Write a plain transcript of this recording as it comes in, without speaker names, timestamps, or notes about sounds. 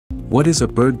What is a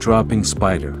bird-dropping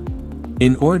spider?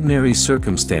 In ordinary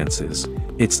circumstances,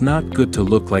 it's not good to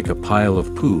look like a pile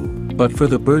of poo, but for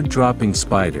the bird-dropping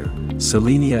spider,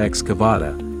 Selenia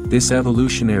excavata, this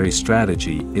evolutionary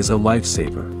strategy is a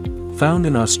lifesaver. Found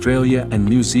in Australia and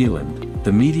New Zealand,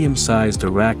 the medium-sized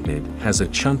arachnid has a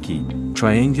chunky,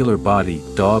 triangular body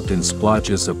daubed in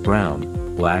splotches of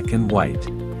brown, black and white.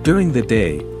 During the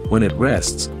day, when it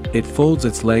rests, it folds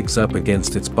its legs up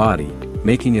against its body,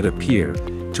 making it appear,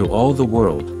 to all the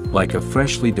world, like a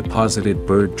freshly deposited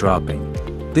bird dropping.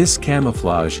 This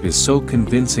camouflage is so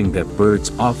convincing that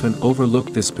birds often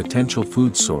overlook this potential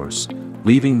food source,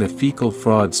 leaving the fecal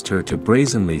fraudster to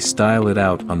brazenly style it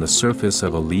out on the surface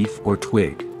of a leaf or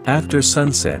twig. After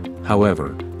sunset,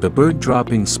 however, the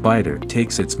bird-dropping spider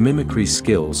takes its mimicry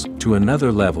skills to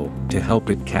another level to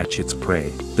help it catch its prey.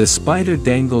 The spider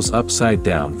dangles upside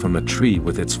down from a tree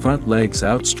with its front legs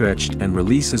outstretched and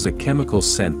releases a chemical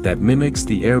scent that mimics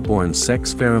the airborne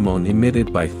sex pheromone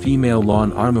emitted by female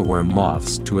lawn armyworm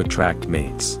moths to attract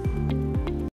mates.